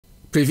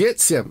Привет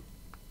всем.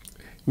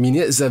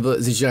 Меня зовут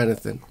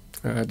Jonathan.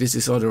 This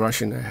is all the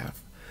Russian I have.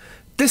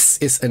 This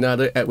is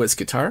another Edwards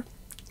guitar.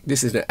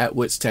 This is the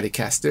Edwards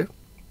Telecaster.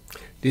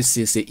 This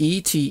is the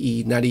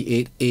ETE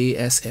 98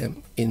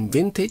 ASM in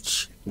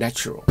vintage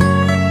natural.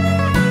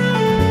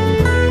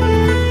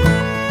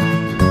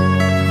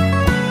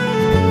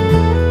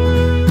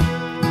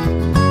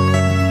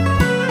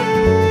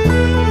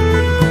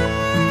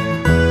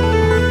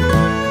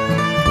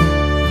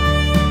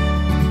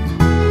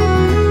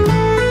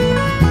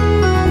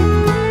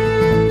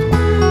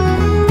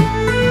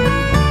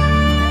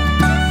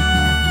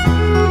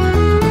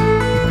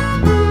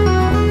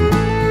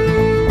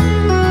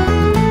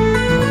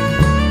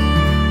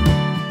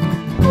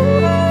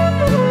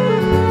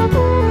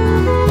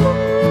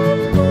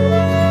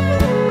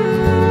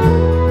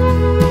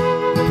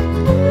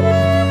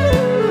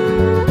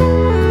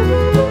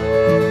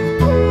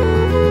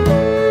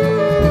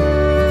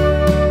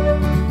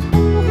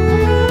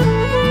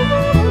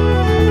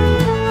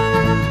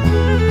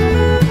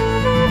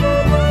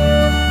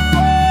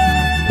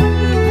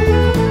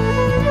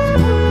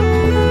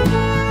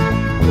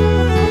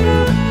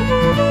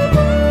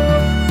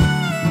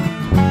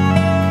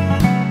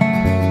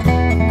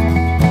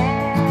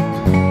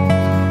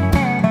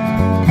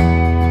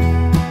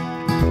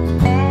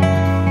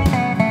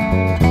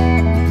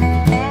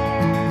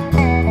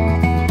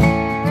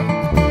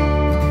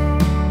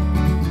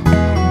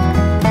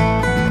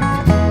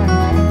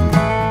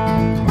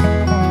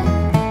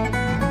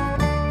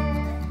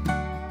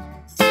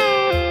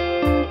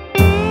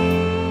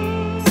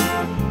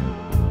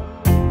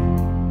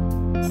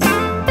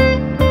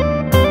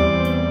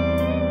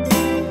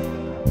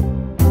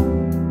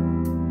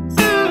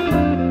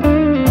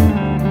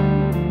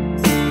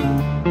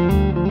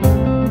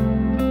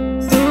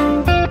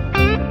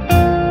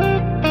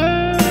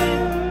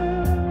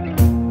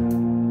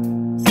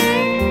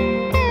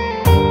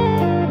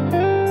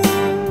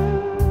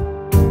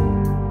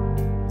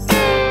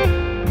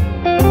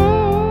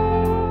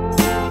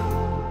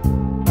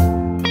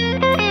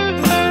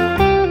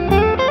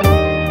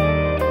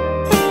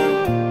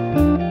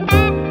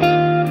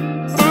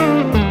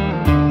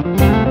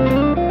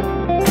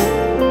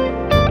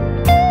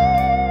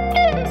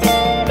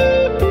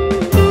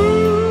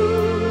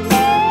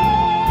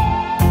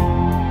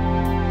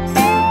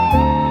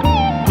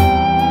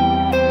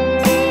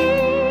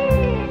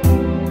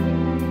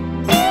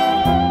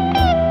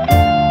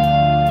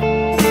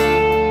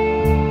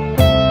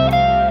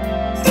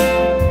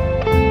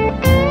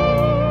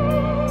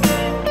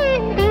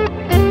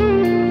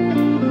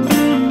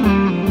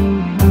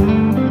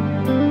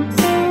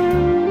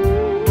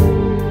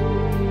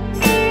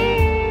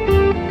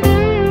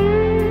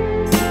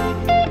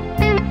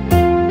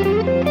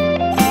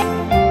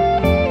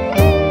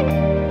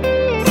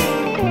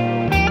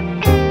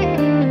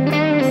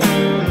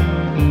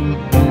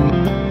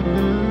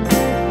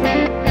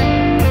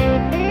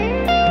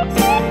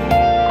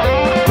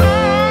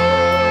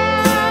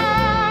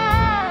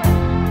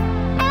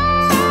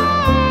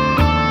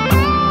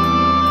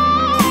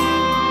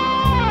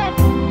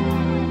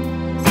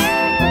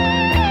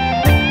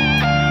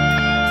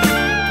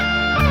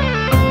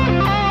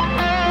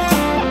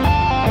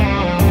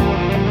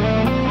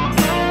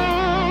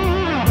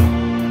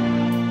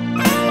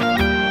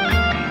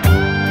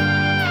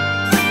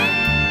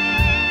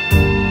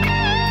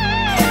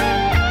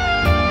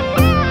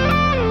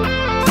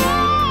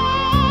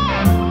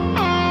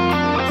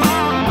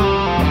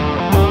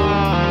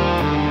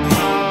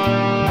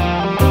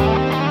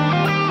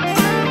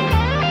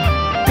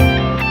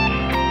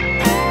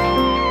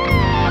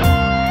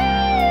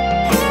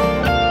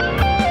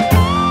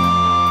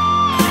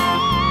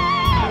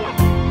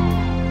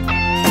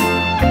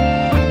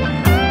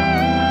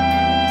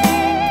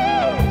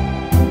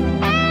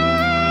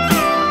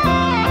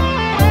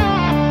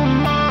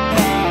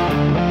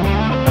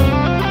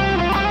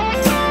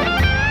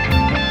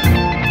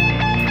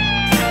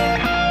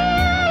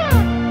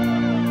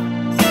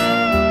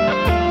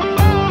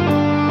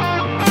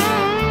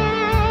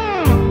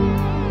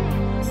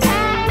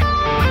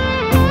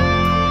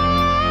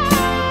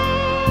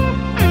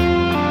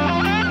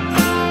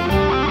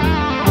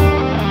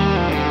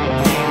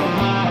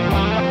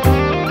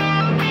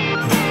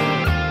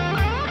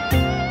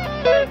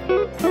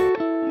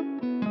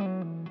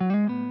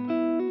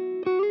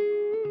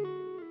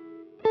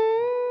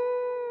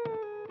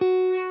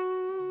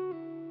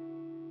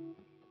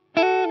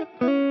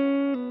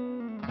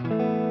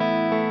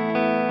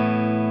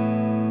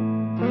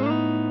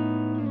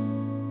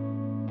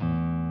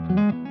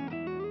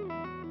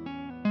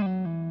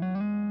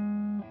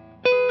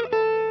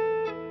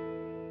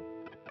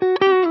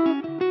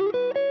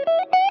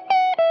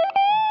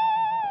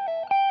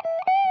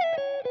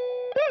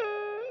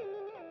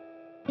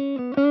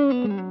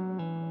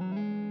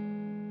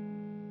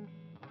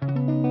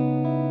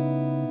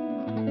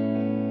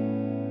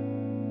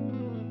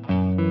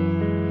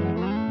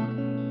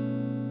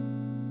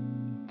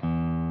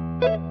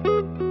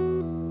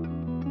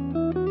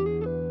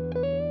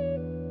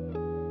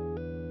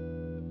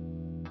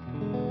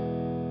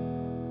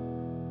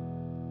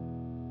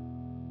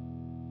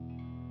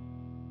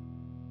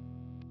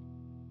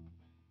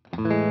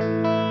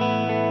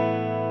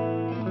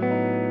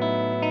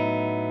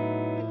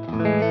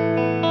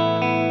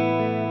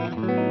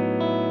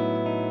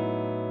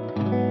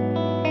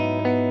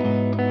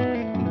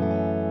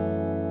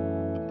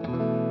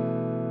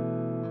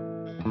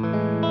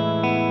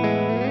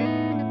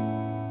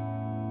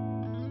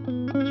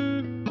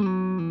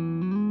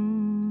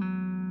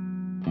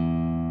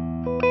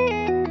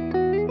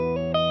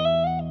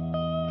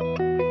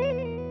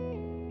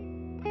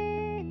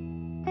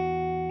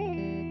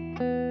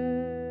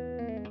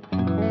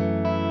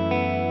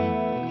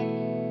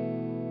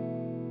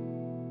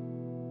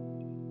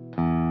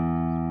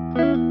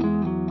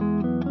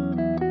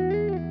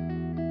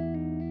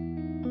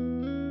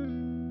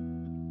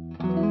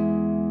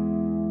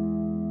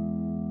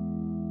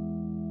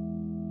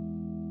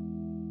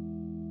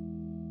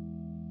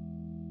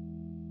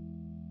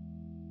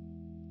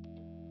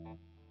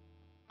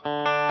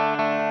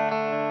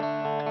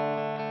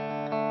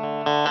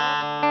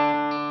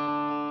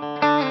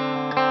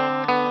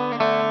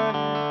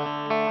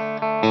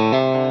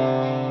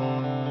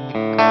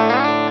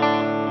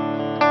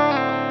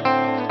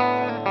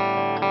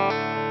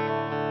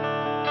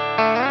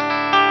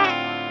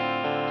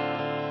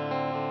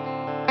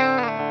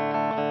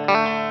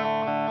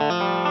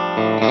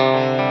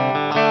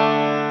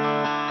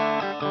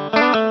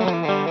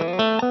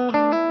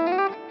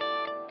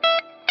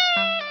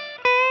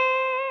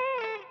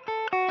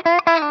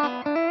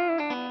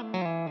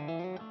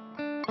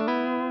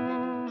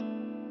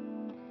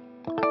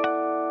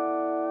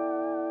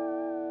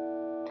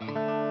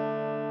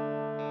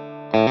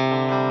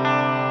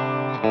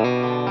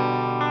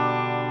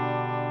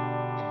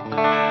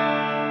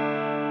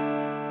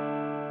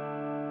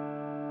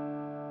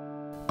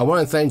 I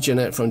want to thank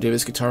Jeanette from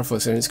David's Guitar for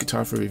sending this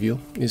guitar for review.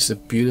 It's a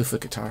beautiful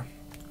guitar,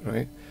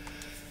 right?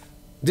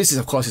 This is,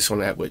 of course, it's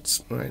from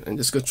Edwards, right? And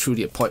just go through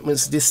the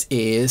appointments. This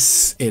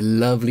is a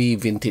lovely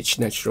vintage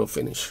natural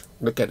finish.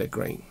 Look at the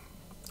grain.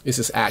 This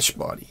is ash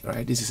body,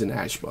 right? This is an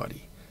ash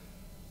body.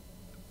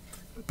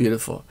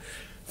 Beautiful.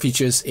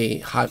 Features a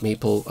hard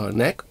maple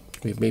neck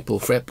with maple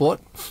fretboard,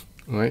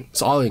 right?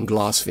 It's all in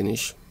gloss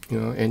finish, you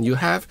know. And you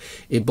have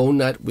a bone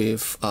nut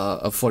with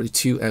a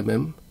 42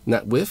 mm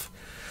nut width.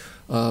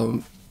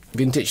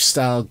 Vintage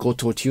style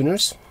Goto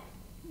tuners,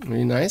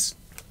 really nice.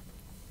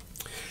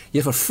 You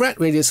have a fret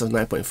radius of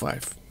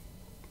 9.5,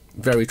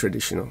 very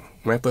traditional.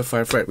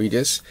 9.5 fret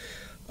radius.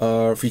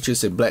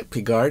 Features a black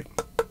pickguard.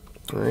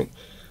 All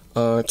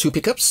right. 2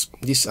 pickups.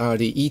 These are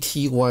the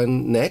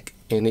ET1 neck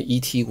and the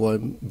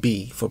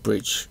ET1B for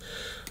bridge.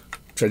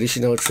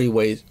 Traditional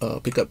 3-way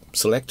pickup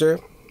selector,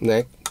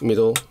 neck,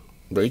 middle,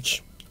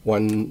 bridge.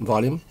 1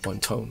 volume, 1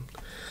 tone,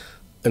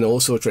 and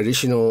also a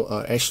traditional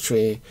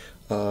ashtray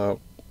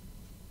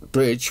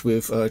bridge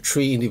with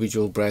 3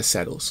 individual brass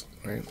saddles.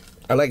 Right,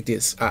 I like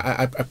this.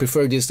 I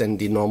prefer this than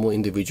the normal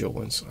individual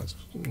ones.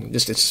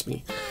 This is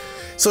me.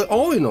 So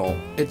all in all,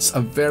 it's a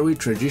very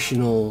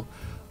traditional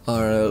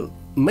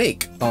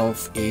make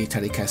of a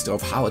Telecaster,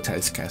 of how a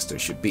Telecaster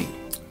should be.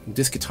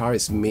 This guitar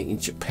is made in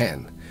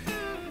Japan.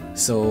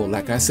 So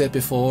like I said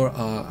before,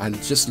 I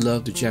just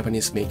love the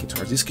Japanese made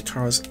guitars. These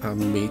guitars are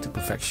made to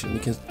perfection.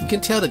 You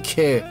can tell the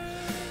care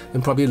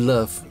and probably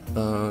love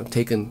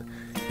taken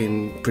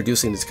in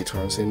producing these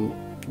guitars, and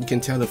you can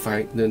tell the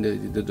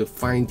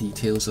fine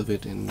details of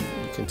it, and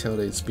you can tell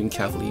that it's been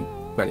carefully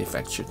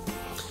manufactured.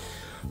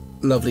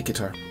 Lovely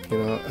guitar, you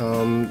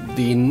know.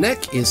 The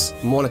neck is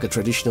more like a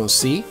traditional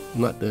C,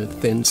 not the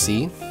thin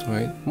C,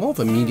 right? More of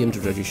a medium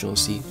to traditional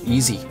C.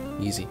 Easy.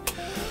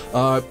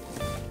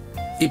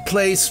 It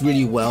plays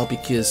really well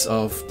because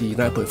of the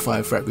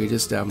 9.5 fret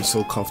radius that I'm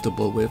so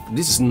comfortable with.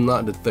 This is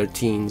not the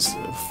 13s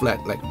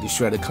flat, like the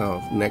shredded kind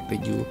of neck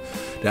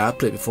that I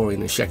played before in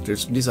the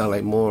Schecters. These are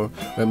like more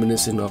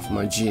reminiscent of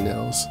my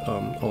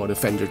GNLs or the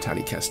Fender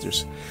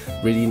Telecasters.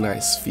 Really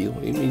nice feel.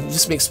 It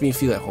just makes me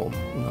feel at home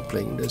when I'm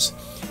playing this.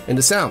 And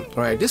the sound,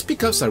 alright, these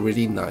pickups are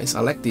really nice. I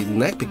like the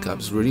neck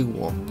pickups, really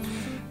warm.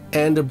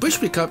 And the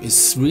bridge pickup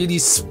is really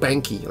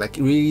spanky, like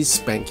really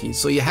spanky.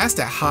 So it has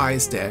that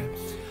highs there.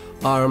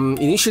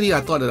 Initially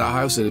I thought that the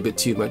high was a little bit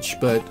too much,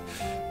 but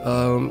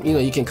you know,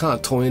 you can kind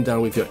of tone it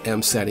down with your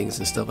amp settings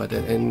and stuff like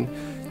that, and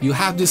you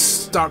have these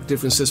stark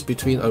differences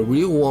between a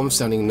real warm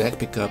sounding neck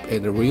pickup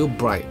and a real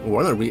bright,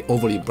 well, not really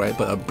overly bright,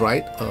 but a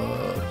bright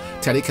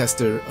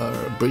Telecaster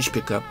bridge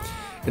pickup.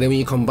 And then when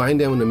you combine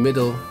them in the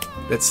middle,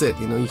 that's it,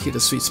 you know, you hit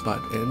a sweet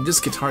spot. And this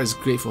guitar is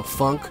great for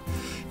funk,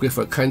 great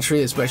for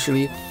country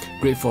especially,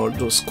 great for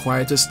those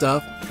quieter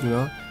stuff, you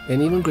know,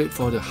 and even great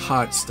for the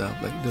hard stuff,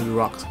 like the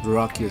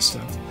rockier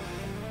stuff.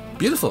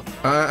 Beautiful.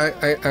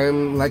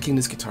 I'm liking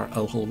this guitar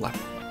a whole lot.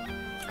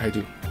 I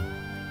do.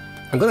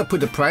 I'm gonna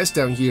put the price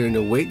down here and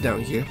the weight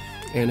down here.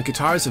 And the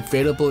guitar is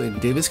available in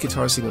David's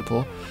Guitar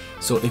Singapore.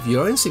 So if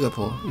you're in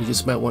Singapore, you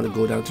just might want to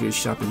go down to your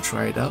shop and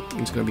try it out.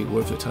 It's gonna be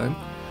worth your time.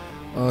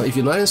 If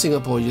you're not in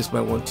Singapore, you just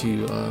might want to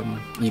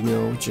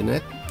email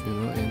Jeanette, you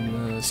know,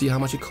 and see how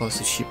much it costs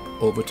to ship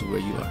over to where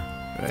you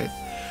are. Right?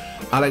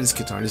 I like this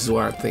guitar. This is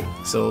what I think.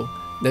 So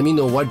let me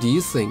know, what do you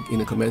think in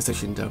the comment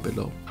section down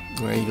below.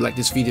 Alright, if you like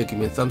this video, give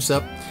me a thumbs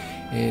up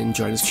and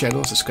join this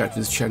channel, subscribe to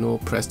this channel,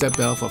 press that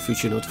bell for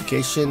future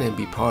notification, and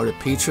be part of the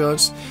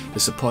Patrons to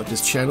support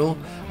this channel.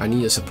 I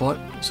need your support,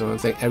 so I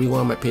want to thank every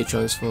one of my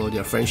patrons for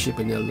their friendship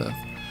and their love.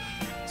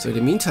 So in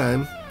the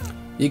meantime,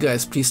 you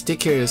guys please take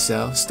care of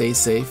yourself, stay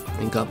safe,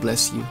 and God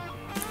bless you.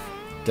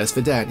 Das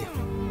Vidania.